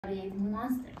studied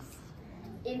monsters.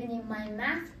 Even in my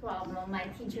math problem, my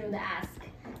teacher would ask,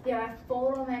 there are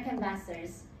 4 American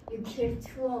bastards. You killed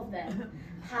 2 of them.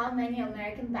 How many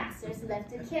American bastards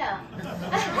left to kill?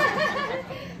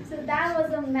 So that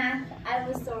was a math I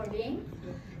was solving.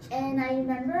 And I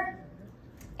remember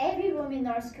every room in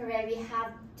North Korea, we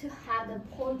have to have the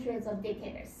portraits of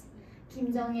dictators.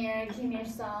 Kim Jong-il, Kim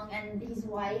Il-sung, and his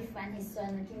wife and his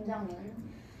son, Kim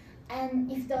Jong-un.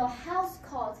 And if the house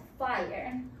caught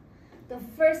fire, the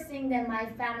first thing that my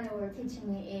family were teaching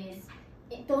me is,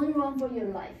 don't run for your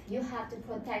life. You have to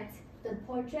protect the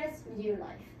portraits with your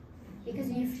life. Because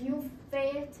if you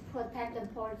fail to protect the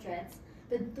portraits,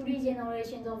 the 3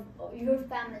 generations of your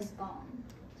family is gone.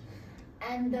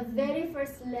 And the very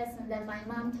first lesson that my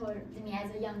mom told me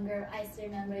as a younger, I still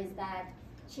remember, is that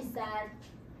she said,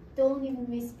 don't even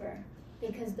whisper,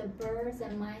 because the birds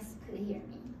and mice could hear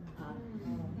me.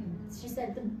 She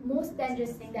said the most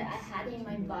dangerous thing that I had in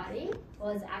my body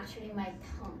was actually my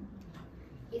tongue.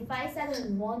 If I said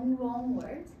 1 wrong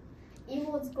word, it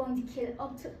was going to kill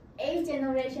up to 8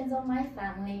 generations of my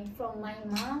family, from my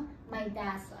mom, my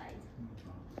dad's side.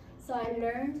 So I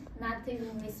learned not to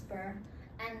even whisper.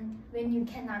 And when you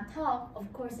cannot talk,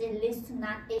 of course, it leads to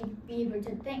not be able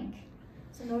to think.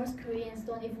 So North Koreans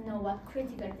don't even know what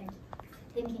critical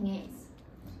thinking is.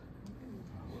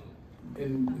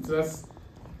 And so that's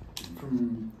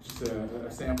from just a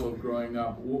sample of growing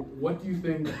up. What do you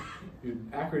think,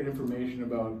 accurate information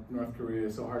about North Korea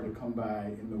is so hard to come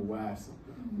by in the West?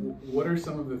 What are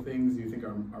some of the things you think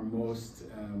are most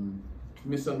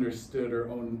misunderstood or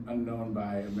unknown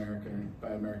by Americans,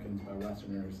 by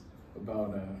Westerners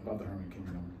about the Hermit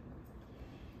Kingdom?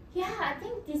 Yeah, I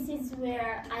think this is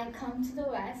where I come to the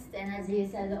West, and as you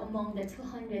said, among the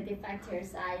 200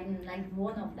 defectors, I'm like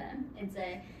one of them. It's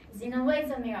in a way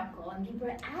it's a miracle, and people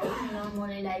ask me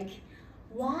normally like,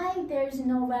 why there's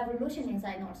no revolution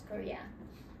inside North Korea?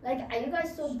 Like, are you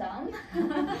guys so dumb?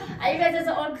 Are you guys just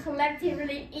all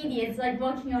collectively idiots, like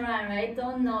walking around, right?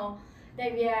 Don't know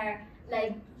that we are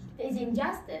like, there's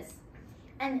injustice.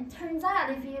 And it turns out,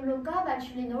 if you look up,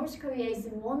 actually, North Korea is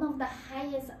one of the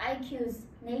highest IQs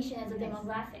nation as a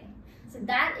demographic. So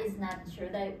that is not true.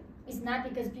 That it's not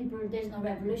because there's no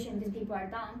revolution because people are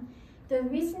dumb. The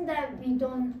reason that we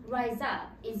don't rise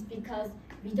up is because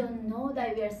we don't know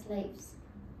that we are slaves.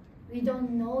 We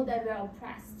don't know that we are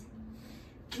oppressed.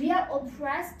 We are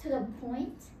oppressed to the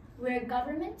point where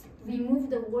government remove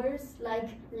the words like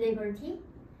liberty,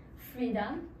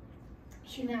 freedom,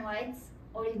 human rights,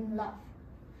 or even love.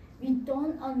 We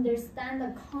don't understand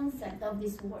the concept of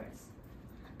these words.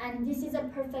 And this is a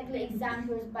perfect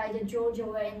example by the George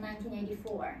Orwell in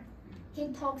 1984. He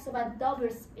talks about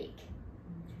doublespeak.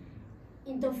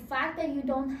 The fact that you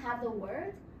don't have the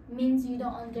word means you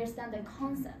don't understand the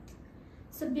concept.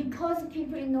 So because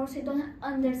people in North Korea don't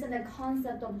understand the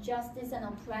concept of justice and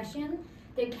oppression,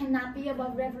 they cannot be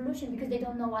about revolution because they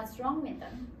don't know what's wrong with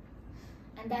them.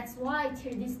 And that's why,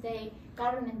 till this day,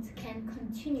 government can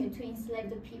continue to enslave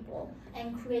the people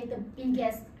and create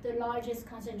the largest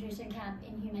concentration camp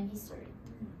in human history.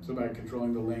 So by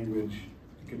controlling the language,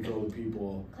 you control the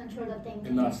people. Control the thinking.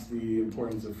 And thus the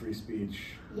importance of free speech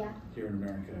here in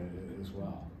America as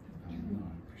well. No,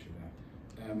 I appreciate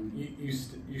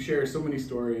that. You share so many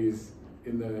stories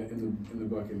in the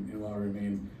book in While I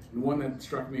Remain. And one that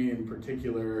struck me in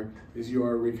particular is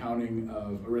your recounting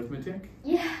of arithmetic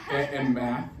and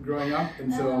math growing up.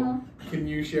 And so can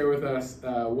you share with us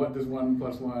what does 1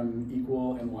 + 1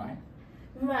 equal and why?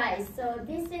 Right, so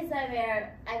this is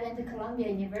where I went to Columbia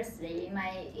University.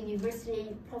 My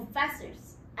university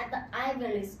professors at the Ivy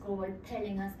League school were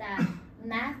telling us that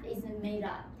math is made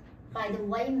up by the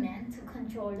white man to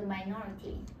control the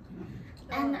minority.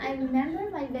 And I remember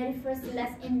my very first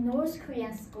lesson in North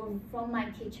Korean school from my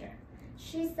teacher.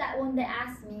 She said when they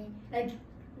asked me, like,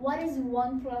 what is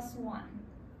 1 + 1?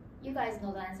 You guys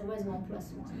know the answer. What is 1 +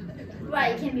 1?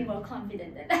 Right, you can be more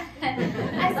confident than that.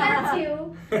 I said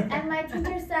 2, and my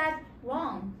teacher said,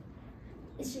 wrong.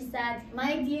 She said,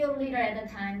 my dear leader at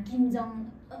the time, Kim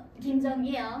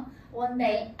Jong-il, one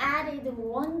day added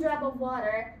 1 drop of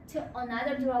water to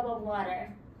another drop of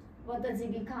water. What does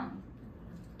it become?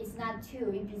 It's not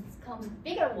 2, it becomes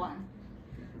bigger one.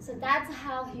 So that's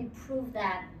how he proved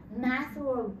that math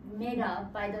were made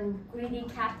up by the greedy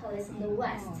capitalists in the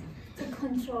West to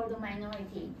control the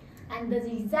minority. And the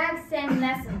exact same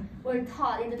lesson were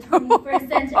taught in the 21st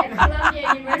century at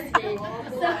Columbia University.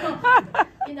 So,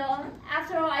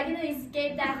 after all, I didn't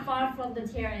escape that far from the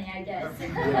tyranny, I guess.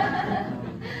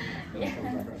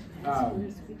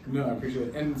 No, I appreciate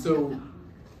it. And so,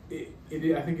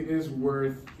 I think it is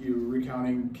worth you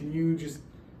recounting. Can you just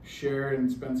share and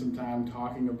spend some time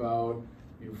talking about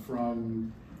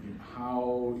from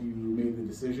how you made the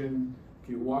decision.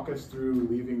 Can you walk us through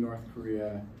leaving North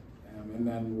Korea and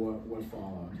then what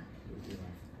followed with your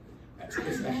life?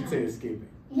 I should say escaping.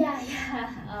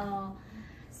 Yeah.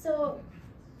 So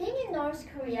being in North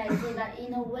Korea is that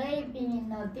in a way being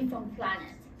in a different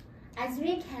planet. As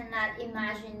we cannot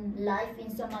imagine life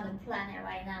in some other planet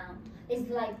right now, it's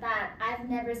like that. I've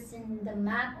never seen the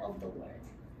map of the world.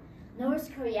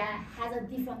 North Korea has a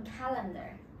different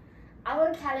calendar.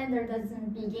 Our calendar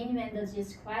doesn't begin when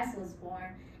Jesus Christ was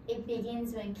born. It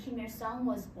begins when Kim Il-sung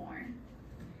was born.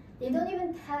 They don't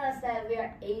even tell us that we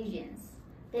are Asians.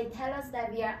 They tell us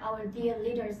that we are our dear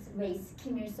leader's race,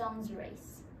 Kim Il-sung's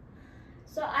race.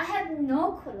 So I had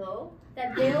no clue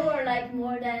that there were like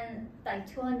more than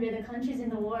 200 countries in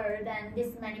the world and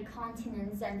this many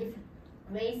continents and different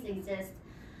races exist.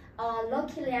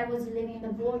 Luckily, I was living in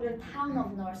the border town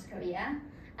of North Korea,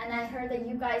 and I heard that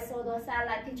you guys saw the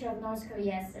satellite picture of North Korea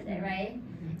yesterday, right?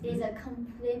 It is a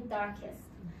complete darkest.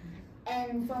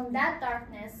 And from that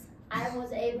darkness, I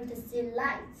was able to see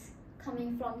lights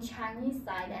coming from Chinese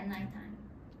side at nighttime.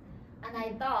 And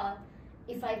I thought,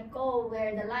 if I go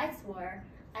where the lights were,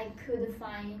 I could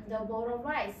find the bowl of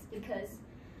rice because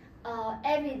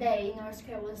every day in North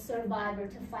Korea was survivor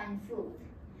to find food.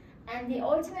 And the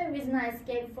ultimate reason I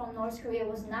escaped from North Korea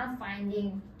was not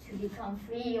finding to become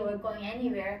free or going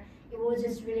anywhere. It was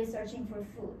just really searching for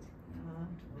food.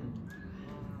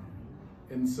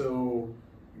 And so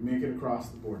you make it across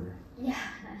the border. Yeah.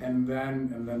 And then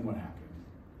what happened?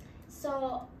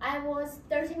 So I was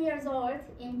 13 years old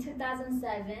in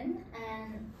 2007,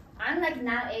 and I'm like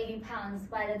now 80 pounds.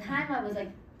 By the time I was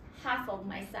like half of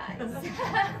my size.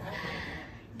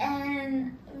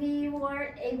 And we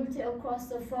were able to cross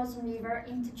the frozen river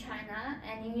into China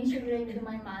and initially with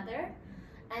my mother.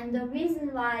 And the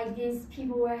reason why these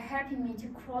people were helping me to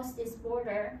cross this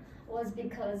border was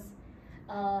because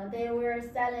they were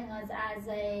selling us as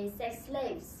a sex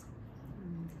slaves.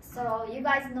 So you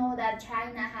guys know that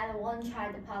China had a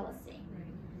one-child policy.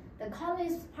 The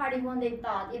Communist Party, when they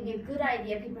thought it'd be a good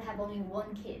idea people have only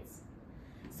one kid.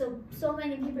 So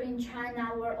many people in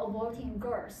China were aborting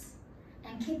girls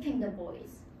and keeping the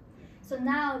boys. So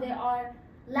now they are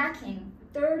lacking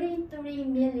 33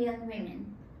 million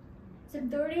women. So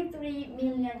 33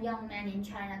 million young men in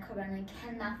China currently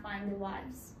cannot find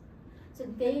wives. So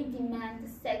they demand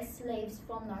sex slaves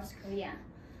from North Korea.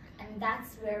 And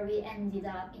that's where we ended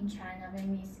up in China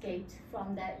when we escaped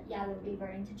from that Yellow River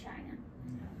into China.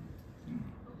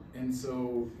 And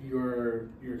so your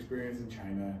experience in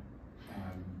China,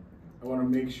 I want to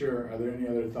make sure, are there any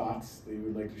other thoughts that you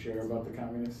would like to share about the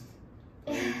Chinese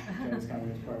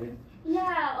Communist Party?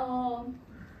 Yeah,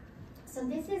 so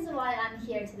this is why I'm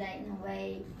here today in a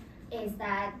way, is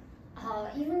that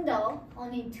even though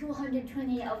only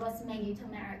 220 of us made it to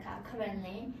America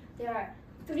currently, there are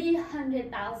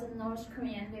 300,000 North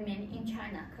Korean women in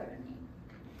China currently.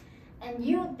 And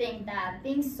you think that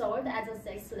being sold as a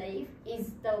sex slave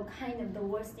is the kind of the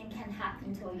worst thing can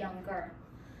happen to a young girl.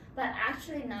 But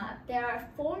actually not. There are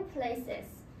 4 places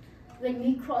when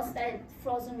we cross that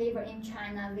frozen river in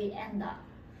China we end up.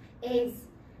 Is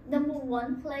number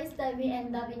 1 place that we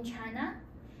end up in China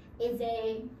is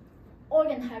a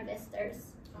organ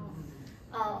harvesters.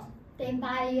 They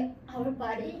buy our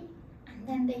body and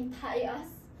then they tie us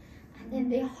and then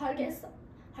they harvest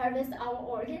our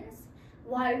organs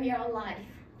while we are alive.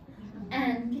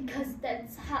 And because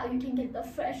that's how you can get the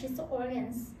freshest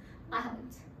organs out.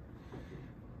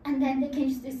 And then they can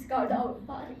just discard our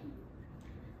body.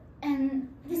 And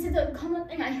this is a common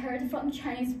thing I heard from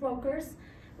Chinese brokers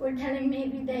were telling me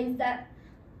every day that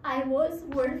I was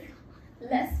worth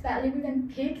less valuable than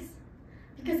pigs,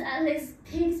 because at least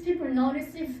pigs people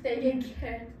notice if they get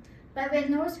killed. But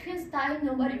when North Koreans die,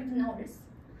 nobody would notice.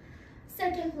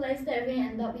 Second place that we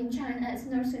end up in China as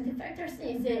nursing defectors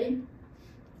is a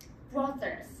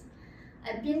brothels.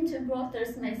 I've been to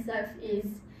brothels myself. Is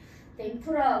they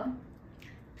put a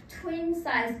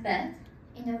twin-size bed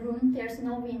in a room, there's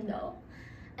no window,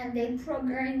 and they put a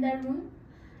girl in that room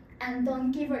and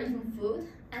don't give her even food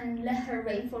and let her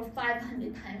rape for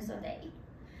 500 times a day.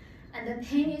 And the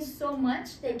pain is so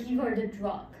much, they give her the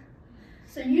drug.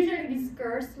 So usually these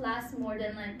girls last more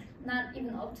than not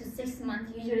even up to 6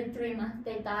 months, usually 3 months,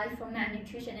 they die from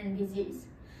malnutrition and disease.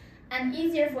 And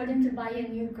easier for them to buy a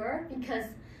new girl because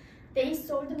they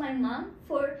sold my mom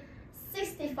for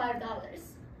 $65.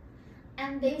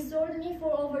 And they sold me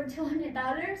for over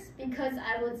 $200 because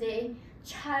I was a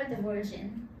child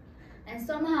virgin. And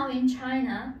somehow in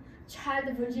China, child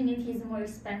virginity is more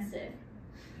expensive.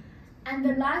 And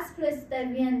the last place that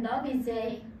we end up is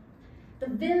a the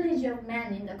village of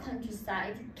men in the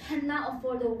countryside cannot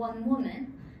afford one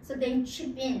woman, so they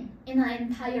chip in an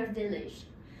entire village.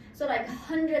 So like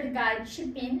 100 guys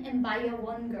chip in and buy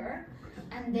one girl,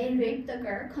 and they rape the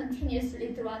girl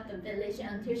continuously throughout the village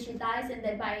until she dies, and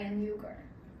they buy a new girl.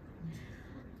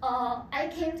 I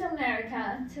came to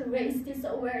America to raise this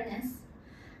awareness.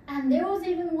 And there was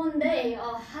even one day a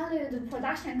Hollywood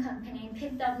production company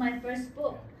picked up my first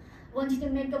book, wanted to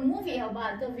make a movie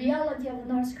about the reality of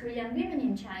North Korean women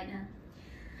in China.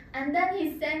 And then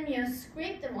he sent me a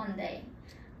script one day.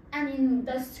 And in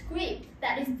the script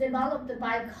that is developed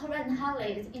by current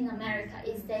Hollywood in America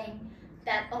is saying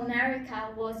that America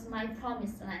was my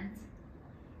promised land.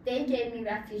 They gave me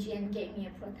refuge and gave me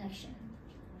a protection.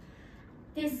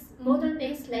 This modern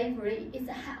day slavery is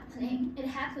happening. It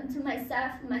happened to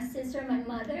myself, my sister, my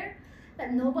mother,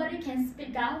 but nobody can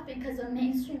speak out because of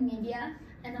mainstream media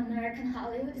and American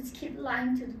Hollywood just keep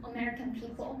lying to American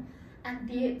people. And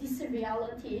this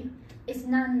reality is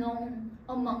not known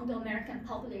among the American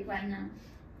public right now.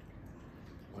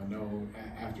 Well, I know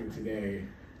after today,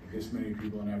 this many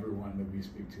people and everyone that we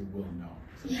speak to will know.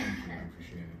 So yeah. Thank you, I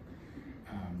appreciate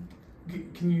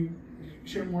it. Can you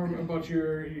share more about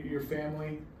your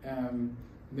family,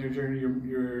 their journey,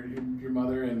 your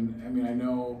mother, and I mean I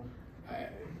know,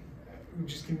 can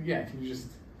you just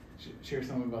share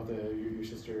some about your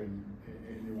sister and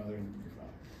your mother and your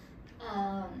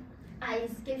father? I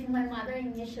escaped my mother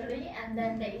initially, and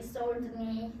then they sold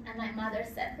me and my mother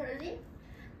separately.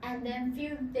 And then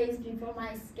few days before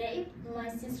my escape, my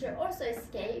sister also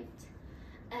escaped,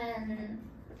 and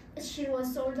she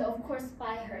was sold, of course,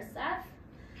 by herself.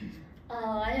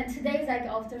 And today is like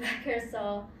off the record,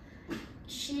 so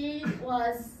she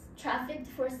was trafficked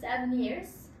for 7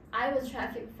 years. I was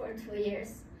trafficked for 2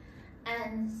 years,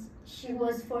 and she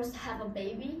was forced to have a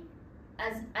baby,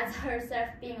 as herself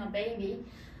being a baby.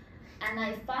 And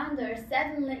I found her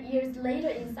 7 years later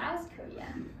in South Korea.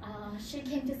 She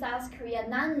came to South Korea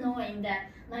not knowing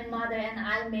that my mother and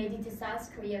I made it to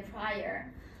South Korea prior.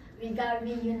 We got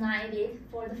reunited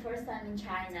for the first time in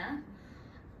China.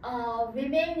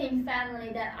 Remaining family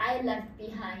that I left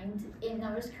behind in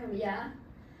North Korea,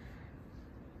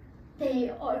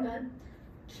 they all got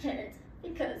killed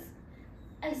because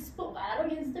I spoke out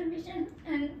against the region,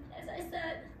 and as I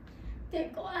said, they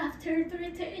go after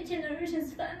 3 to 8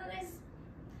 generations families.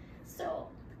 So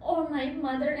all my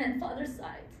mother and father's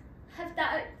side have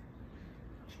died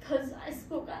because I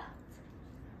spoke out.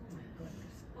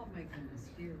 Oh my goodness,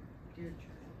 dear child.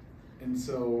 And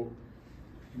so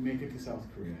you make it to South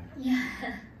Korea. Yeah.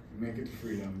 You make it to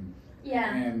freedom.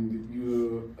 Yeah. And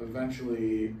you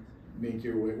eventually make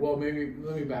your way. Well, maybe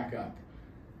let me back up.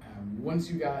 Once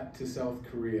you got to South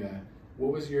Korea,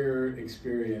 what was your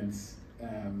experience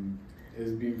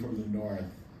as being from the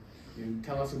north?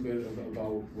 Tell us a bit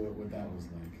about what that was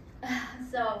like.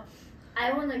 So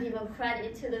I want to give a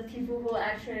credit to the people who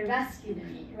actually rescued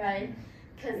me, right?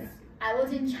 Because I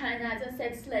was in China as a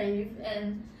sex slave,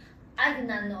 and I did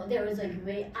not know there was a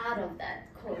way out of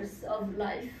that course of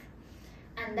life.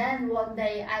 And then one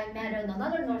day I met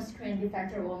another North Korean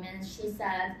defector woman. She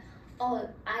said, "Oh,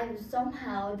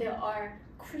 somehow there are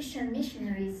Christian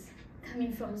missionaries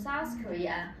coming from South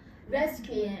Korea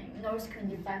rescuing North Korean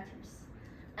defectors."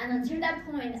 And until that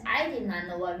point, I did not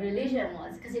know what religion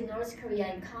was, because in North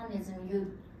Korea, in communism,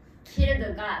 you kill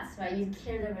the gods, right? You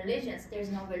kill the religions. There's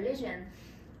no religion.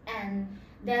 And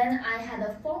then I had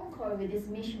a phone call with these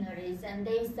missionaries, and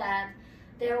they said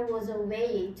there was a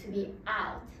way to be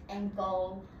out and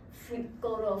go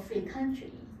to a free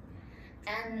country.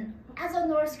 And as a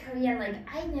North Korean,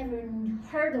 I never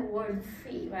heard the word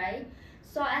free, right?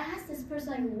 So I asked this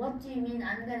person, what do you mean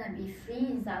I'm gonna be free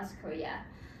in South Korea?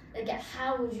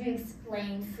 How would you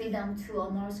explain freedom to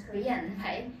a North Korean,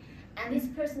 right? And this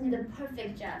person did a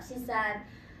perfect job. She said,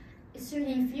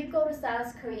 Suri, if you go to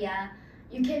South Korea,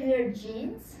 you can wear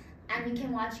jeans and you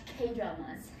can watch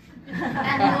K-dramas.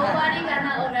 And nobody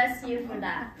gonna arrest you for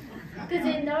that. Because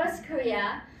in North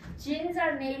Korea, jeans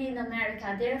are made in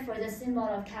America, therefore the symbol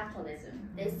of capitalism.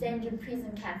 They send you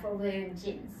prison camp for wearing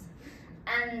jeans.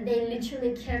 And they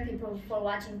literally kill people for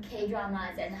watching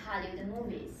K-dramas and Hollywood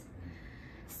movies.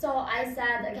 So I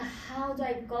said, how do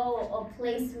I go a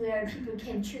place where people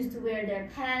can choose to wear their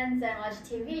pants and watch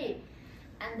TV?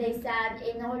 And they said,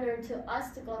 in order to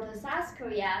us to go to South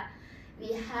Korea,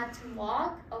 we had to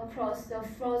walk across the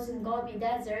frozen Gobi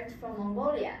Desert from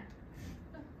Mongolia.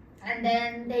 And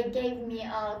then they gave me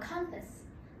a compass.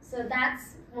 So that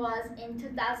was in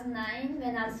 2009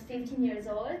 when I was 15 years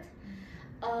old.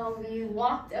 We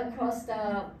walked across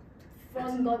the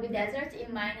frozen Gobi Desert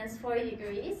in -40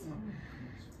 degrees.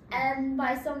 And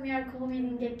by some miracle, we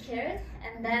didn't get killed.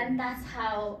 And then that's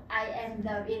how I ended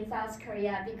up in South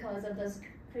Korea because of those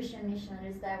Christian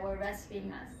missionaries that were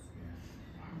rescuing us.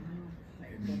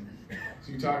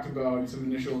 So you talked about some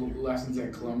initial lessons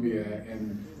at Columbia,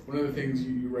 and one of the things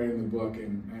you write in the book,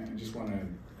 and I just want to,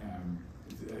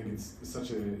 I think it's such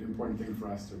an important thing for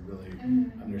us to really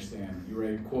understand. You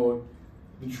write, quote,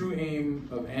 "The true aim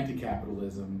of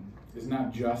anti-capitalism is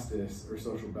not justice or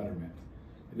social betterment.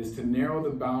 It is to narrow the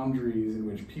boundaries in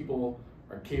which people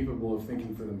are capable of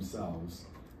thinking for themselves,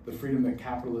 the freedom that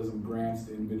capitalism grants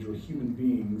to individual human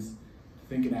beings to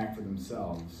think and act for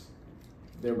themselves,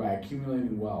 thereby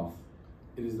accumulating wealth.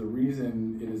 It is the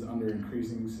reason it is under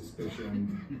increasing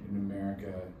suspicion in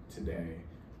America today."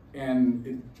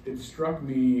 And it struck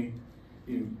me,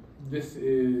 these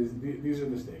are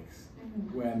the stakes.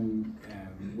 When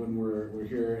we're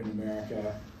here in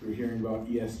America, we're hearing about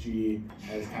ESG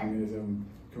as communism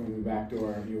coming in the back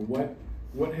door.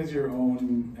 What has your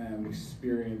own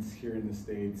experience here in the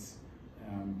States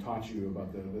taught you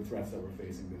about the threats that we're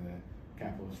facing to the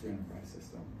capitalist free enterprise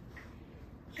system?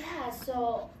 Yeah,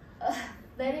 so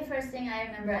very first thing I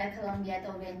remember at Columbia at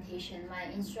orientation, my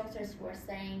instructors were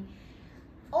saying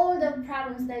all the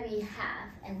problems that we have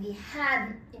and we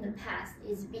had in the past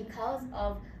is because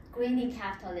of greedy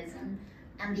capitalism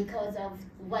and because of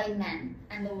white men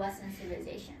and the Western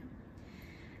civilization.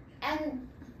 And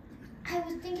I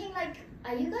was thinking, like,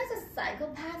 are you guys a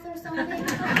psychopath or something?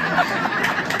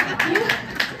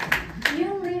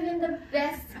 you live in the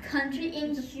best country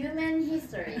in human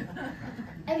history.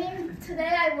 I mean,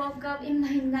 today I woke up in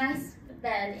my nice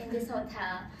bed in this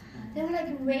hotel. They were like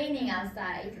raining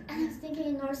outside. And I was thinking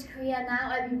in North Korea now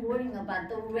I've been worrying about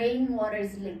the rainwater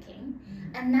is leaking.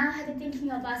 And now I've been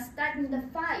thinking about starting the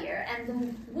fire and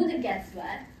the wood gets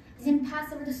wet. It's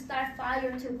impossible to start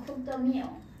fire to cook the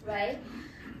meal, right?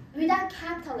 Without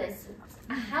capitalism,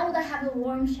 how would I have a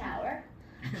warm shower?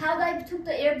 How would I took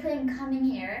the airplane coming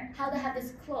here? How would I have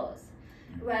this clothes,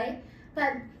 right?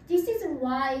 But this is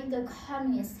why the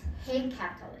communists hate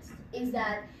capitalists, is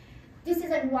that this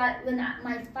is like what, when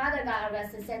my father got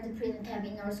arrested, sent to prison camp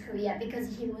in North Korea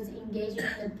because he was engaging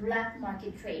in the black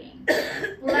market trading.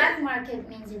 Black market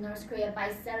means in North Korea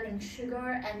by selling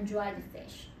sugar and dried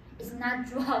fish. It's not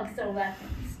drugs or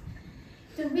weapons.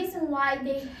 The reason why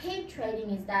they hate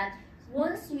trading is that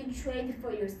once you trade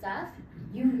for yourself,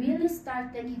 you really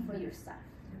start thinking for yourself,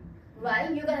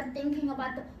 right? You're gonna thinking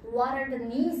about what are the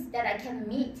needs that I can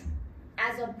meet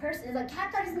as a person. The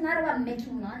capital is not about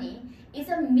making money. It's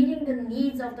about meeting the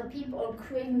needs of the people or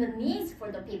creating the needs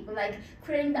for the people, like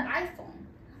creating the iPhone.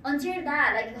 Until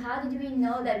that, like how did we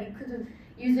know that we could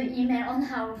use the email on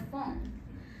our phone?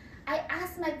 I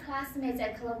asked my classmates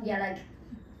at Columbia, like,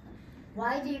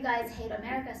 why do you guys hate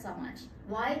America so much?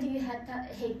 Why do you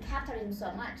hate capitalism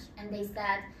so much? And they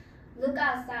said, look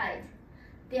outside.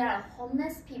 There are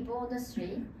homeless people on the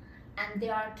street, and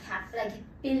there are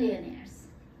billionaires.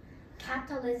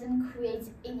 Capitalism creates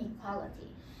inequality.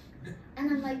 And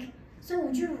I'm like, so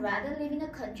would you rather live in a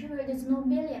country where there's no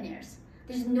billionaires?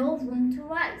 There's no room to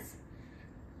rise.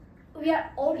 We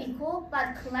are all equal,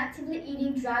 but collectively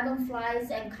eating dragonflies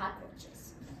and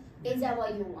cockroaches. Is that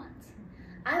what you want?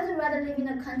 I would rather live in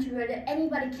a country where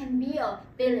anybody can be a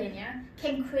billionaire,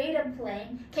 can create a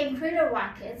plane, can create a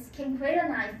rockets, can create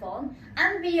an iPhone,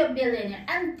 and be a billionaire.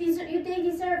 And they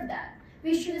deserve that.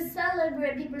 We should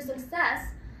celebrate people's success,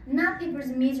 not people's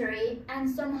misery, and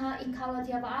somehow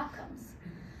equality of outcomes.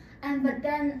 But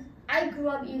then I grew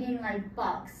up eating like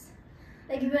bugs.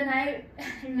 Like when I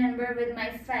remember with my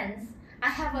friends, I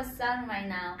have a son right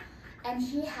now, and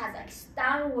he has like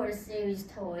Star Wars series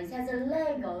toys, he has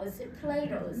Legos,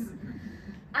 Play-Dohs.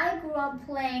 I grew up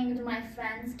playing with my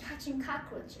friends catching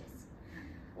cockroaches.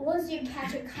 Once you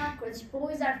catch a cockroach,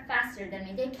 boys are faster than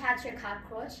me. They catch a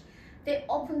cockroach, they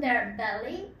open their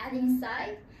belly, and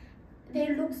inside,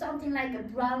 they look something like a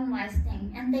brown rice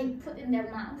thing, and they put in their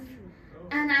mouth.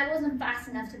 And I wasn't fast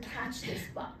enough to catch these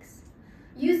bugs.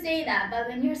 You say that, but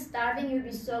when you're starving, you'll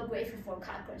be so grateful for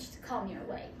cockroach to come your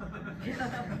way.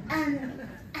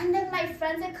 And then my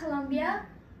friends at Columbia,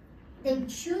 they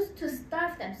choose to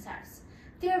starve themselves.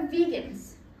 They're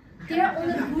vegans. They're on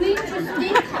a green juice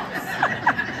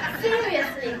detox.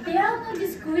 Seriously, they are on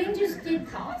this green juice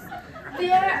detox.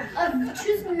 They're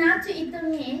choosing not to eat the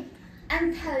meat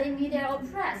and telling me they're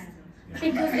oppressed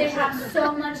because they have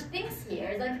so much things here.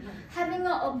 It's like having an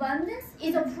abundance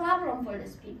is a problem for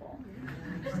these people.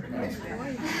 Very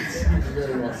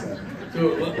well said. So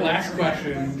last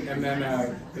question, and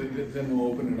then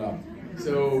we'll open it up.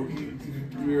 So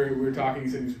we were talking. You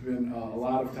said you spent a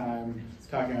lot of time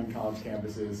talking on college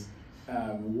campuses.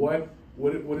 What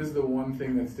what is the one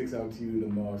thing that sticks out to you the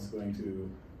most going to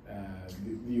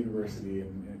the university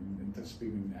and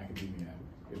speaking academia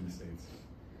in the States?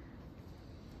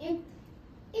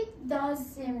 It does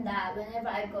seem that whenever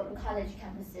I go to college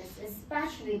campuses,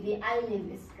 especially the Ivy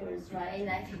League schools, right?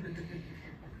 Like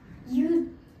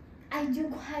I do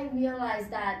quite realize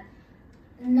that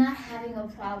not having a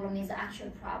problem is an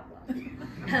actual problem.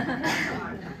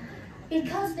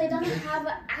 Because they don't have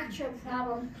an actual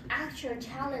problem, actual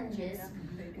challenges,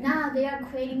 now they are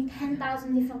creating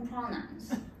 10,000 different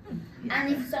pronouns.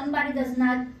 And if somebody does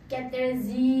not get their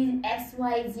Z, X,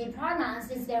 Y, Z pronouns,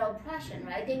 it's their oppression,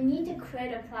 right? They need to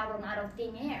create a problem out of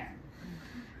thin air.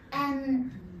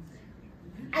 And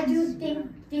I do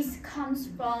think this comes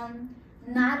from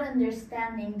not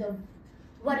understanding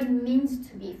what it means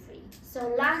to be free. So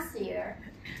last year,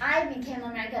 I became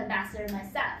American ambassador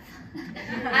myself.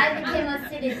 I became a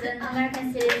citizen,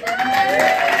 American citizen.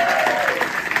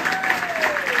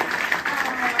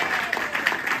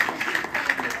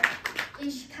 In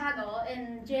Chicago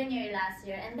in January last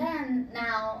year, and then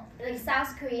now like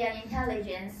South Korean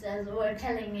intelligence were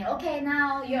telling me, okay,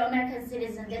 now you're American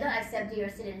citizen, they don't accept your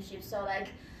citizenship, so like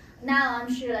now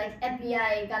I'm sure like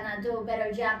FBI gonna do a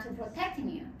better job to protecting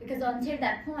you, because until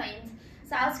that point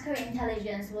South Korean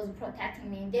intelligence was protecting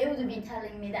me. They would be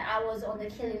telling me that I was on the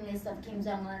killing list of Kim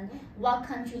Jong-un, what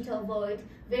country to avoid,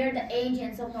 where the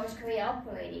agents of North Korea are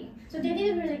operating. So they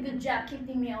did a really good job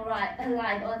keeping me alive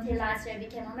until last year I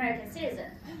became American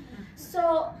citizen.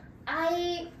 So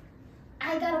I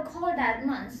got a call that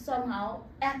month somehow.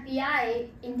 FBI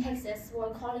in Texas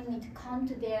were calling me to come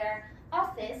to their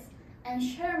office and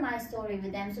share my story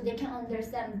with them so they can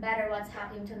understand better what's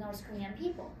happening to North Korean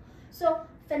people. So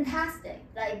fantastic,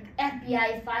 like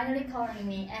FBI finally calling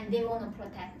me and they want to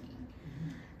protect me.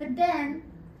 But then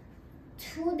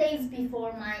 2 days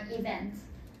before my event,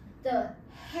 the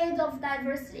head of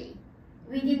diversity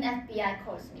within FBI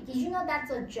calls me. Did you know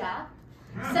that's a job?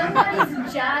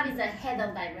 Somebody's job is a head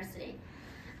of diversity.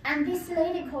 And this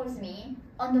lady calls me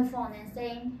on the phone and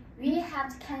saying, we have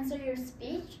to cancel your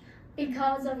speech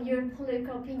because of your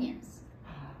political opinions.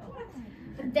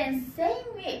 But then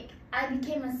same week, I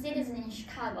became a citizen in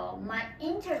Chicago. My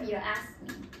interviewer asked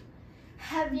me,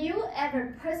 have you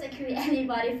ever persecuted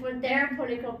anybody for their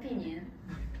political opinion?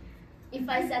 If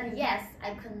I said yes,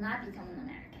 I could not become an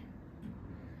American.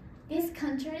 This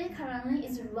country currently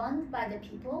is run by the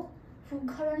people who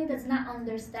currently does not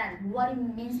understand what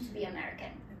it means to be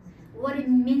American, what it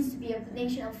means to be a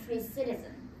nation of free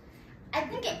citizens. I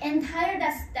think entire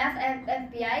that staff at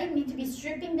FBI need to be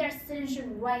stripping their citizenship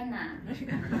right now.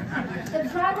 The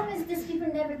problem is these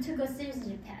people never took a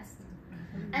citizenship test.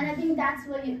 And I think that's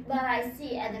what I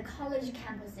see at the college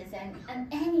campuses and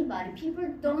anybody. People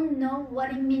don't know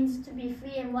what it means to be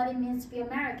free and what it means to be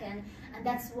American. And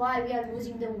that's why we are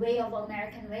losing the way of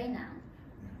American way now.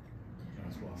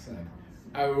 That's well said.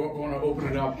 I want to open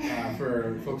it up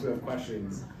for folks who have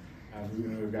questions.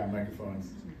 We've got microphones.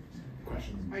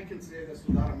 Questions. I can say this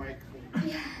without a microphone.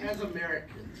 Yeah. As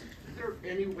Americans, is there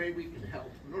any way we can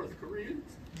help North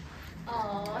Koreans?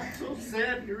 It's so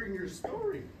sad hearing your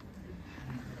story.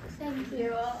 Thank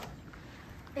you.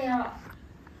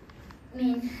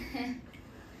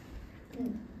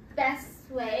 Best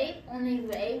way, only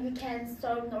way we can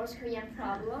solve North Korean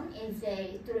problem is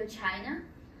through China.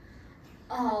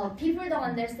 People don't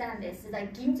understand this.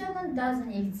 Like Kim Jong-un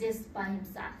doesn't exist by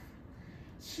himself.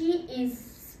 He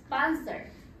is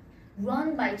sponsored,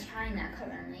 run by China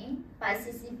currently, by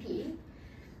CCP,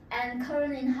 and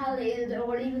currently in Hollywood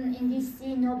or even in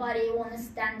DC, nobody wants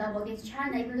to stand up against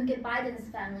China. Even look at Biden's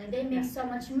family, they make so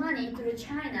much money through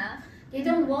China, they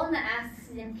don't want to ask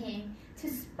Xi Jinping to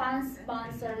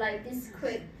sponsor like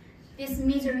this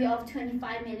misery of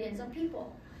 25 million of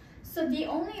people. So the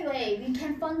only way we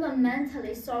can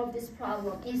fundamentally solve this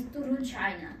problem is through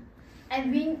China.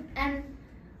 And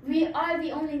we are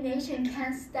the only nation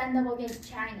can stand up against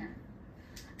China.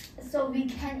 So we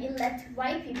can elect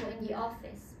white people in the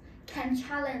office, can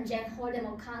challenge and hold them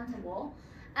accountable.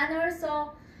 And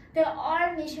also, there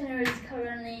are missionaries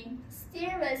currently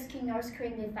still rescuing North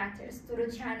Korean defectors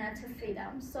through China to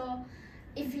freedom. So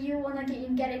if you want to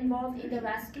get involved in the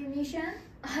rescue mission,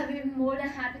 I'll be more than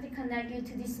happy to connect you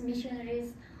to these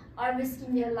missionaries who are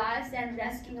risking their lives and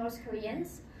rescue North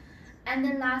Koreans. And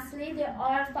then lastly, there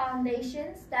are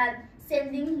foundations that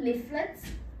sending leaflets.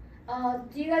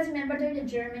 Do you guys remember during the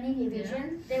Germany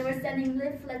division? Yeah. They were sending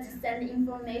leaflets to send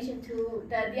information to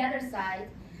the other side.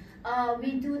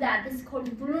 We do that. This is called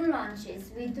balloon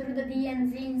launches. We do the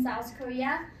DMZ in South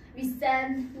Korea. We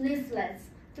send leaflets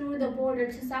through the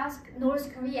border to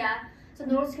North Korea, so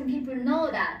North Korean people know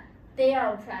that they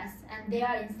are oppressed and they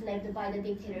are enslaved by the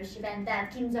dictatorship, and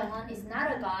that Kim Jong-un is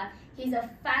not a god, he's a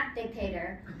fat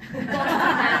dictator. Like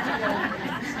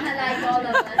all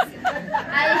of us.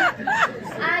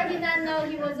 I did not know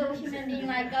he was a human being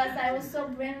like us. I was so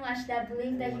brainwashed that I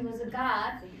believed that he was a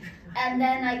god. And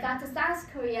then I got to South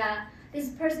Korea, this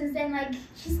person saying like,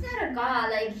 he's not a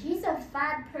god, like he's a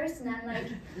fat person. I'm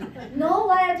like, no,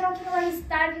 what are you talking about? He's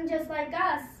starving just like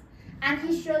us. And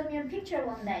he showed me a picture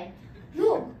one day.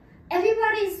 Look,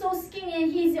 everybody is so skinny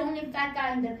and he's the only fat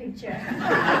guy in the picture.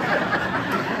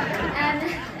 And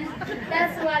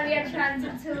that's why we are trying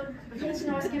to teach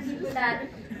North Korean people that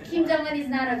Kim Jong-un is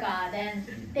not a god and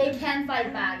they can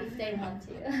fight back if they want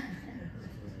to.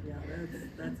 Yeah,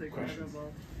 that's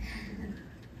incredible.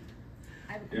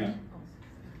 Yeah.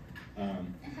 Hello.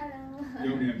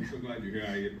 Yeonmi, I'm so glad you're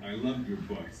here. I loved your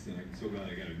books, and I'm so glad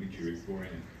I got to meet you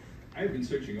beforehand. I've been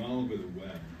searching all over the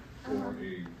web for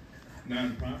a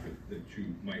nonprofit that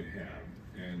you might have,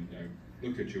 and I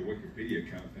looked at your Wikipedia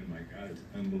account, and my God, it's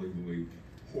unbelievably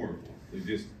horrible. They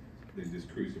just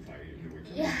crucify you in the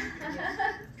Wikipedia.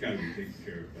 It's got to be taken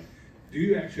care of. But do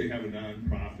you actually have a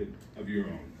nonprofit of your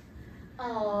own?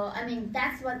 Oh, I mean,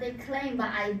 that's what they claim, but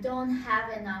I don't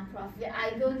have a nonprofit.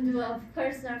 I don't do a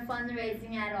personal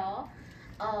fundraising at all.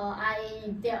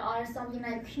 There are something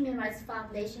like Human Rights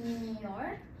Foundation in New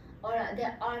York, or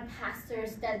there are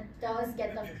pastors that does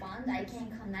get the fund. I can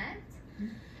connect.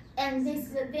 And this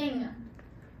is the thing.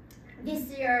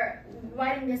 This year,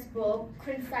 writing this book,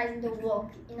 criticizing the woke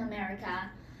in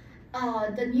America,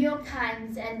 the New York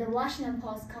Times and the Washington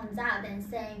Post comes out and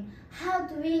saying, how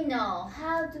do we know?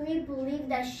 How do we believe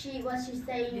that what she's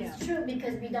saying is true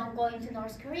because we don't go into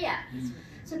North Korea?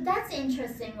 So that's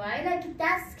interesting, right? Like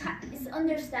it's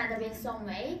understandable in some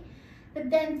way. But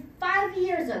then 5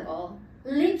 years ago,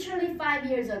 literally 5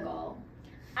 years ago,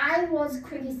 I was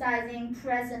criticizing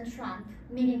President Trump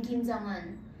meeting Kim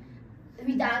Jong-un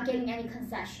without getting any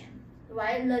concession.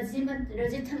 Right,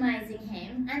 legitimizing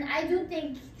him, and I do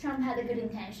think Trump had a good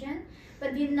intention,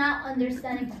 but did not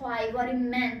understand quite what it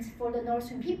meant for the North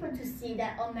Korean people to see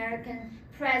that American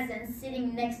presence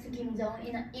sitting next to Kim Jong-un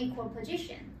in an equal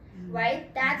position,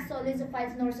 right? That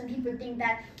solidifies North Korean people think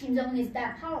that Kim Jong-un is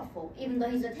that powerful, even though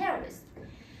he's a terrorist.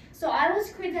 So I was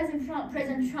criticizing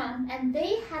President Trump, and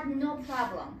they had no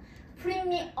problem putting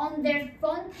me on their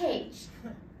front page.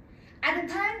 At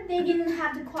the time, they didn't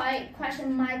have to quite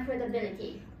question my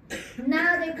credibility.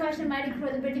 Now they question my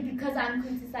credibility because I'm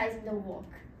criticizing the work.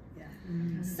 Yeah.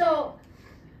 So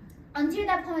until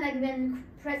that point, like when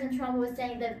President Trump was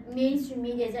saying that mainstream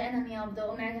media is the enemy of the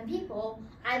American people,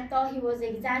 I thought he was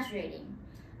exaggerating.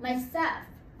 Myself,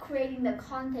 creating the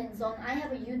content on, I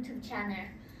have a YouTube channel,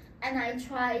 and I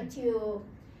try to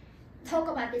talk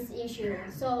about this issue.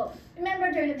 So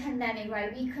remember during the pandemic,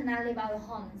 right, we could not leave our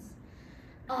homes.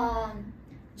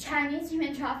 Chinese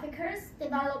human traffickers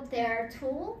developed their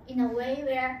tool in a way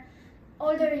where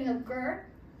ordering a girl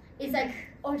is like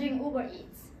ordering Uber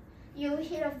Eats. You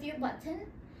hit a few buttons,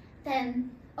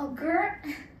 then a girl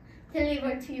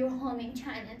delivered to your home in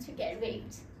China to get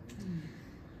raped.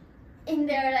 In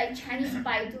their like Chinese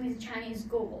Baidu is Chinese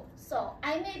Google. So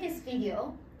I made this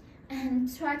video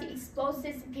and tried to expose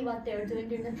this to what they were doing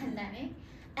during the pandemic,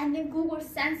 and then Google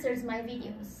censors my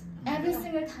videos every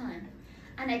single time.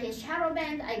 And I get shadow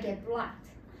banned, I get blocked.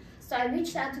 So I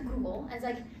reached out to Google and was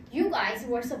like, you guys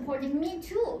were supporting Me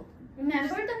Too.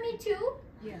 Remember the Me Too?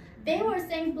 Yeah. They were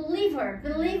saying, believe her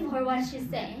what she's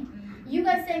saying. You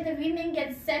guys say that women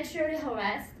get sexually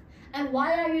harassed, and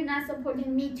why are you not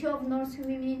supporting Me Too of North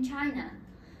Korean women in China?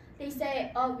 They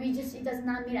say, oh, it does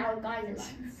not meet our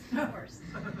guidelines. Of course.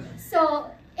 So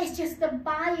it's just the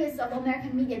bias of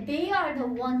American media. They are the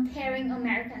one tearing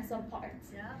Americans apart.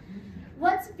 Yeah.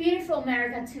 What's beautiful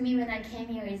America to me when I came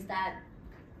here is that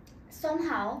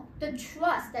somehow the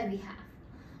trust that we have.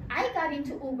 I got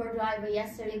into Uber driver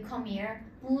yesterday, come here,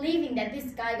 believing that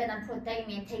this guy gonna protect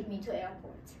me and take me to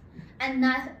airport, and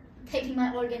not taking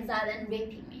my organs out and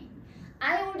raping me.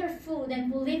 I order food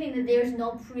and believing that there's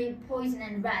no poison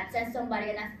and rats and somebody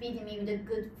gonna feed me with a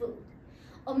good food.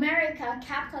 America,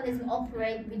 capitalism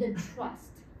operates with a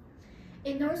trust.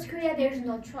 In North Korea, there's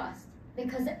no trust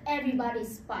because everybody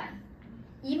is spy.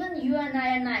 Even you and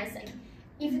I are nice. Like,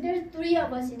 if there's 3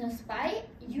 of us in a spy,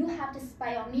 you have to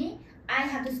spy on me, I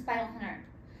have to spy on her.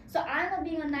 So I'm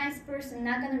being a nice person,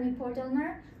 not gonna report on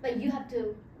her, but you have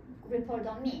to report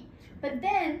on me. But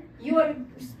then you are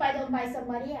spied on by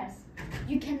somebody else.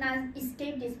 You cannot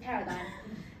escape this paradigm.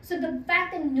 So the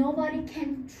fact that nobody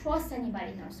can trust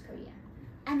anybody in North Korea,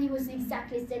 and it was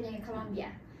exactly the same in Colombia.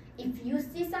 If you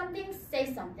see something,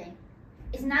 say something.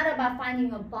 It's not about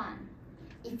finding a bomb.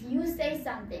 if you say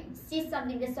something, see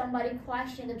something that somebody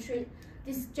question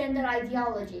this gender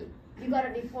ideology, you gotta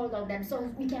report on them so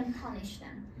we can punish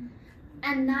them.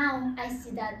 And now I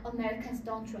see that Americans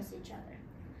don't trust each other.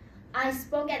 I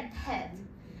spoke at TED,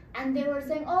 and they were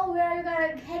saying, oh, where are you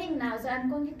guys heading now? So I'm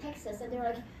going to Texas. And they were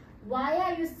like, why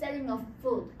are you selling a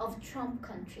food of Trump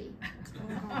country?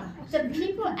 The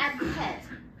people at TED,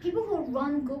 people who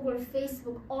run Google,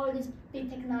 Facebook, all these big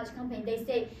technology companies, they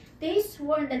say they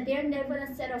sworn that they're never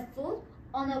gonna sell a food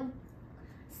on a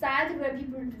side where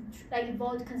people like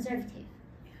vote conservative.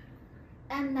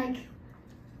 And like,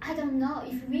 I don't know,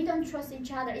 if we don't trust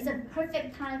each other, it's a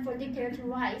perfect time for dictator to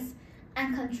rise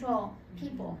and control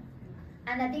people.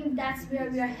 And I think that's where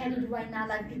we are headed right now,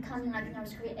 like becoming like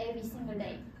North Korea every single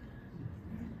day.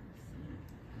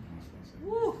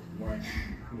 Woo!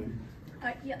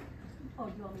 Yeah. Oh,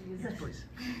 you want me to use Yes, it?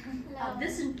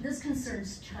 please. This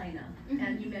concerns China,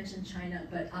 and you mentioned China,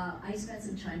 but I spent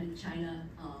some time in China,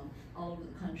 all over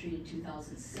the country in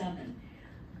 2007.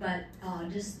 But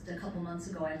just a couple months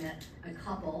ago, I met a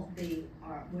couple.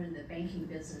 We're in the banking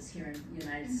business here in the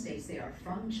United States. They are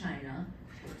from China,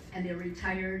 and they're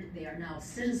retired. They are now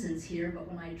citizens here, but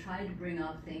when I tried to bring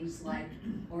up things like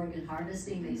organ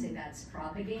harvesting, they say that's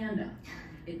propaganda.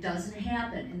 It doesn't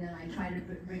happen. And then I try to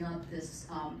bring up this,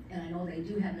 and I know they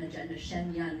do have an agenda,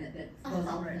 Shenyang, that goes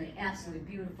out and they're absolutely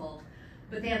beautiful,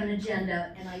 but they have an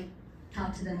agenda, and I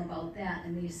talked to them about that,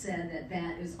 and they said that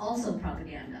that is also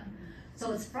propaganda.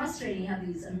 So it's frustrating. You have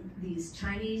these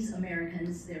Chinese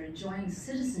Americans, they're enjoying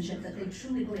citizenship that they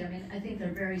truly believe. I mean, I think they're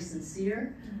very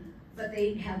sincere, but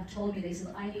they have told me, they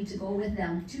said, I need to go with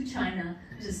them to China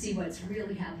to see what's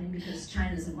really happening, because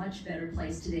China is a much better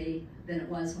place today than it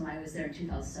was when I was there in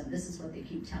 2007. This is what they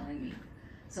keep telling me.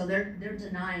 So they're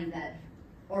denying that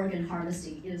organ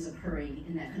harvesting is occurring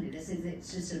in that country. They say that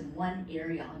it's just in one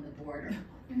area on the border.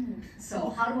 So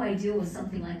how do I deal with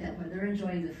something like that where they're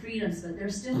enjoying the freedoms, but they're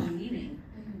still believing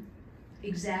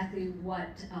exactly what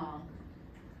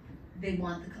they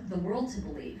want the world to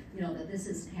believe, you know, that this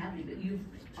isn't happening, but you've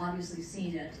obviously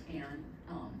seen it, and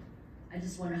I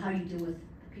just wonder how you deal with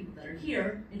people that are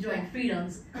here enjoying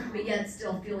freedoms, but yet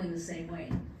still feeling the same way.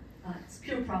 It's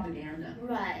pure propaganda.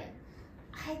 Right.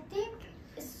 I think,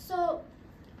 so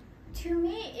to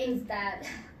me is that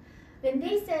when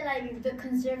they say like the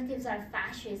conservatives are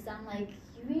fascists, I'm like,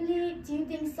 really? Do you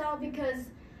think so? Because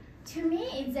to me,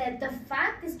 it's that the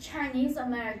fact that Chinese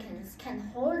Americans can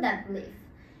hold that belief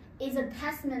is a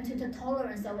testament to the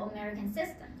tolerance of American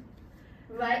system.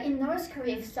 Right? In North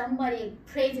Korea, if somebody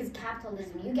praises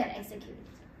capitalism, you get executed.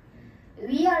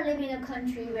 We are living in a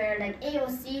country where like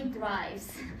AOC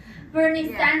thrives,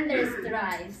 Bernie Sanders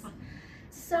thrives.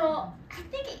 So I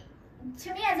think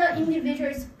to me as an individual,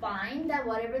 it's fine that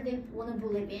whatever they want to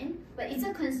believe in, but it's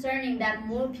a concerning that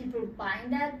more people buying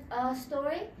that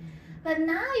story. But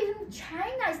now even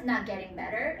China is not getting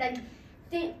better. Like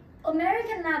the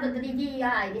American now, the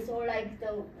DEI, this or like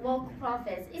the woke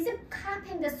prophets, is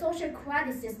copying the social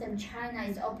credit system China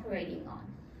is operating on.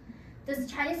 The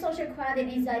Chinese social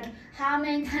credit is like how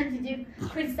many times did you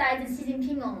criticize Xi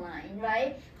Jinping online,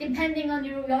 right? Depending on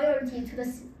your loyalty to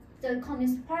the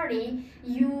Communist Party,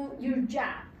 your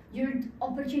job, your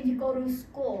opportunity to go to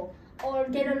school or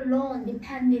get a loan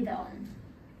depended on.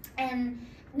 And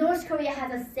North Korea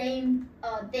has the same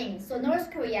thing. So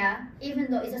North Korea,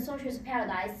 even though it's a socialist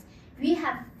paradise, we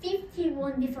have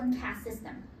 51 different caste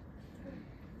systems.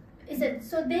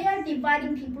 So they are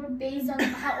dividing people based on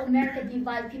how America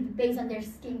divides people based on their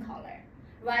skin color,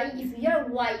 right? If you're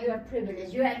white, you're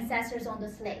privileged. Your ancestors owned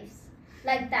the slaves.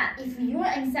 Like that. If your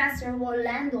ancestors were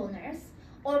landowners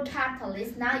or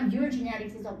capitalists, now your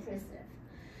genetics is oppressive.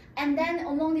 And then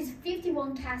among these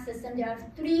 51 caste systems, there are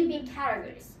 3 big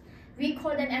categories. We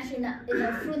call them actually in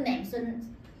a fruit name. So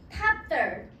top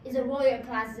third is a royal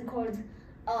class called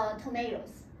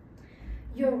tomatoes.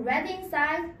 You're red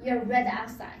inside, you're red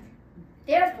outside.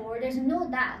 Therefore, there's no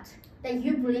doubt that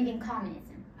you believe in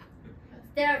communism.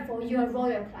 Therefore, you're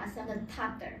royal class on the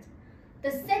top third.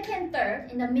 The second third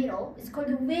in the middle is called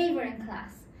the wavering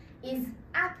class. Is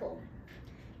apple.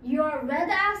 You're red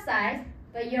outside,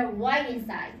 but you're white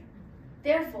inside.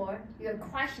 Therefore, you're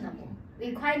questionable.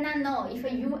 We quite not know if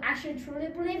you actually truly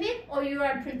believe it or you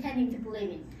are pretending to believe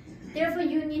it. Therefore,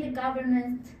 you need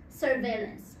government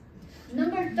surveillance.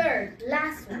 Number third,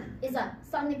 last one, is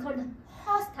something called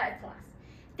hostile class.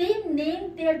 They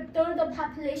named their third of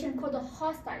population called the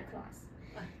hostile class.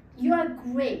 You are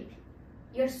great.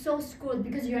 You're so screwed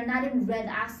because you're not in red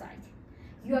outside.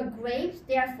 You are great,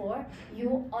 therefore,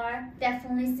 you are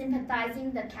definitely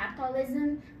sympathizing the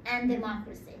capitalism and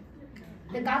democracy.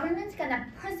 The government's gonna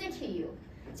persecute you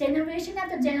generation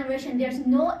after generation, there's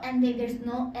no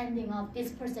ending of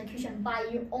this persecution by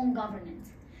your own government.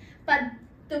 But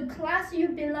the class you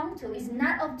belong to is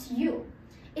not up to you.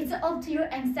 It's up to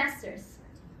your ancestors.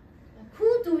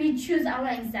 Who do we choose our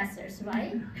ancestors,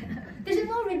 right? There's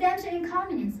no redemption in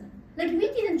communism. Like, we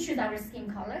didn't choose our skin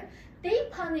color. They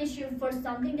punish you for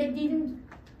something they didn't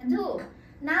do.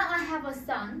 Now I have a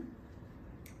son.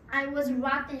 I was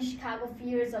robbed in Chicago a few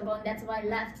years ago, and that's why I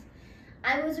left.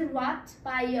 I was robbed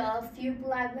by a few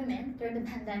black women during the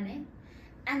pandemic,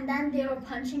 and then they were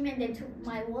punching me and they took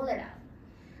my wallet out.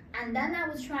 And then I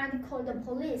was trying to call the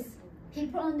police.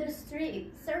 People on the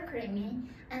street circling me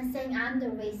and saying I'm the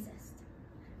racist,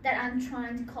 that I'm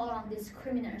trying to call on these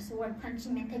criminals who are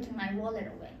punching me and taking my wallet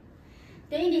away.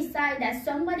 They decide that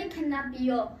somebody cannot be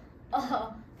a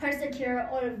persecutor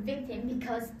or a victim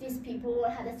because these people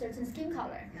had a certain skin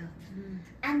color. Yeah. Mm-hmm.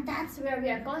 And that's where we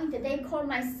are going to. They call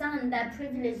my son that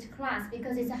privileged class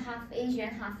because he's a half Asian,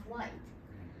 half white.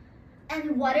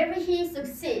 And whatever he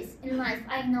succeeds in life,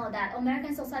 I know that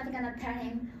American society gonna tell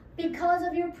him, because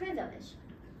of your privilege.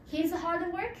 His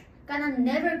hard work gonna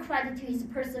never credit to his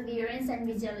perseverance and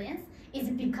resilience. It's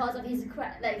because of his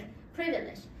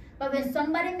privilege. But when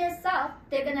somebody mess up,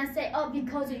 they're gonna say, oh,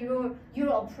 because you're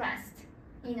oppressed.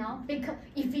 You know, because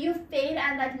if you fail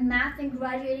at math and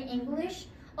graduating English,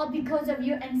 or because of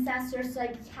your ancestors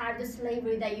had the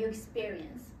slavery that you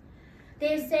experienced.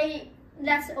 They say,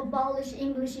 let's abolish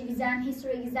English exam,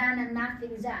 history exam, and math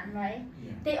exam, right?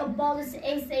 Yeah. They abolish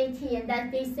SAT, and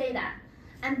that they say that.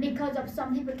 And because of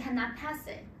some people cannot pass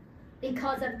it,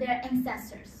 because of their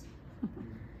ancestors.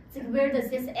 It's like, where does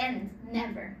this end?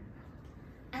 Never.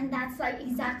 And that's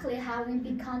exactly how we're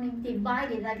becoming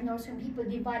divided, like Northern people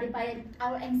divided by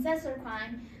our ancestor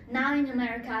crime. Now in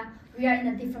America, we are in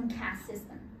a different caste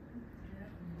system.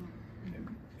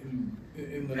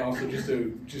 And also,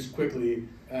 just quickly,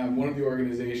 one of the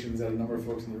organizations that a number of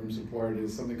folks in the room support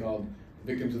is something called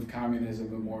Victims of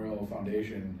Communism Memorial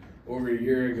Foundation. Over a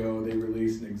year ago, they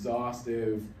released an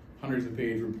exhaustive, hundreds of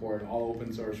page report, all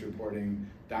open source reporting,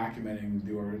 documenting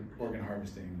the organ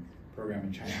harvesting program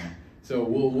in China. So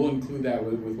we'll include that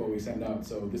with what we send out.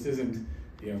 So this isn't,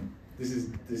 this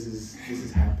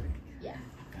is happening. Yeah.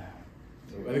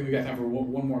 So I think we got time for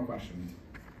one more question.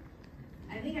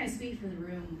 I think I speak for the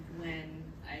room when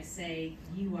I say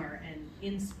you are an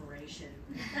inspiration.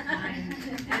 You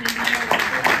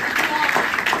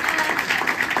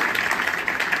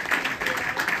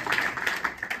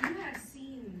have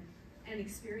seen and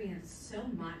experienced so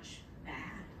much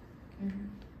bad,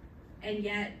 and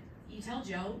yet you tell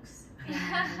jokes and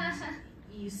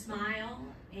you smile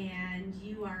and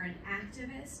you are an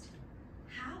activist.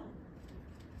 How?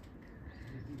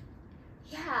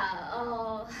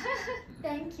 Yeah,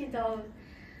 thank you though.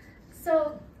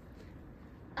 So,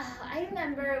 I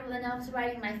remember when I was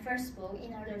writing my first book,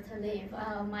 In Order to Live,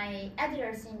 my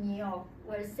editors in New York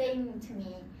were saying to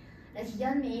me,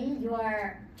 Yeonmi, you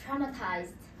are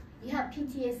traumatized. You have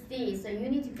PTSD, so you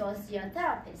need to go see a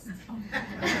therapist.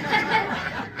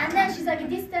 And then she's like,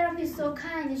 this therapist is so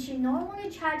kind. She normally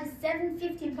charges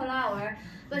 $7.50 per hour,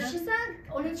 but she's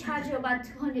only charge you about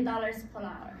 $200 per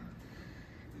hour.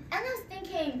 And I was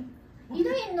thinking,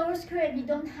 in North Korea, we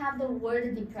don't have the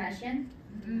word depression.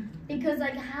 Because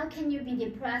how can you be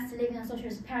depressed living in a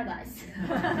socialist paradise?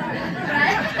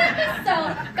 Right?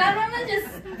 So government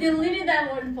just deleted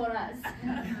that word for us.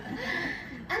 And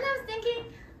I was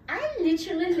thinking, I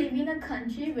literally live in a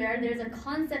country where there's a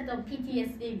concept of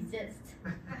PTSD exists.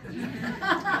 And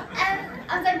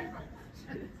I was like,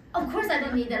 of course I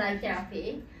don't need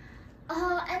therapy.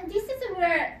 And this is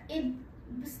where it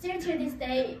still to this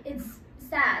day, it's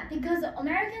sad because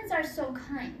Americans are so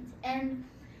kind, and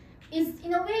it's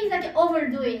in a way it's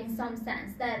overdoing in some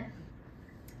sense that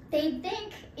they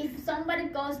think if somebody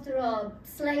goes through a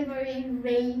slavery,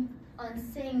 rape,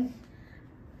 and thing,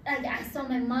 I saw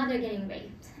my mother getting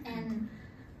raped, and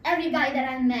every guy that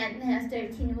I met when I was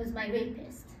 13 was my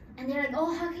rapist, and they're like,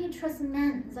 oh, how can you trust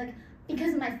men? It's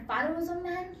because my father was a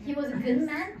man, he was a good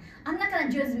man. I'm not gonna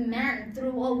judge men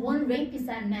through one rapist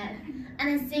I met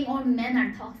and then saying all men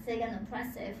are toxic and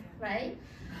oppressive, right?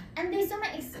 And they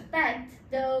somehow expect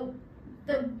the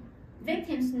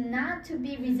victims not to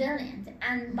be resilient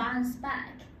and bounce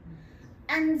back.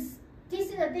 And this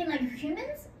is the thing,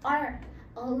 humans are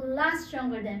a lot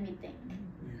stronger than we think.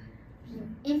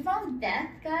 In front of death,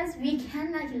 guys, we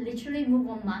can literally move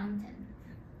a mountain.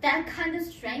 That kind of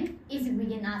strength is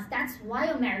within us. That's why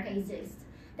America exists.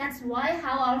 That's why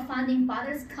how our founding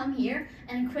fathers come here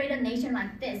and create a nation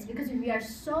like this, because we are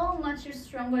so much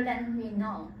stronger than we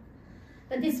know.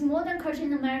 But this modern culture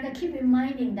in America keep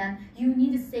reminding them, you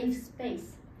need a safe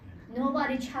space.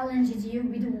 nobody challenges you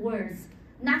with words,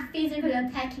 not physically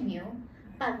attacking you,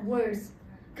 but words,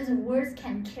 because words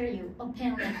can kill you,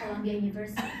 apparently at Columbia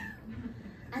University.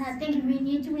 And I think we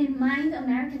need to remind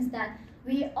Americans that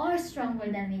we are stronger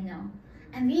than we know,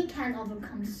 and we can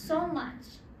overcome so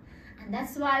much. And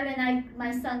that's why when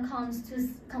my son comes to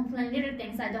complain little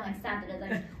things, I don't accept it. It's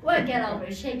like, well, get over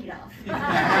it, shake it off. You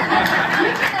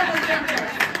can overcome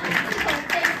this. So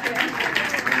thank you.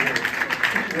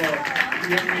 Well,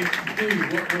 please,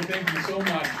 thank you so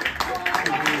much.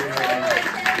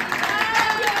 Thank you.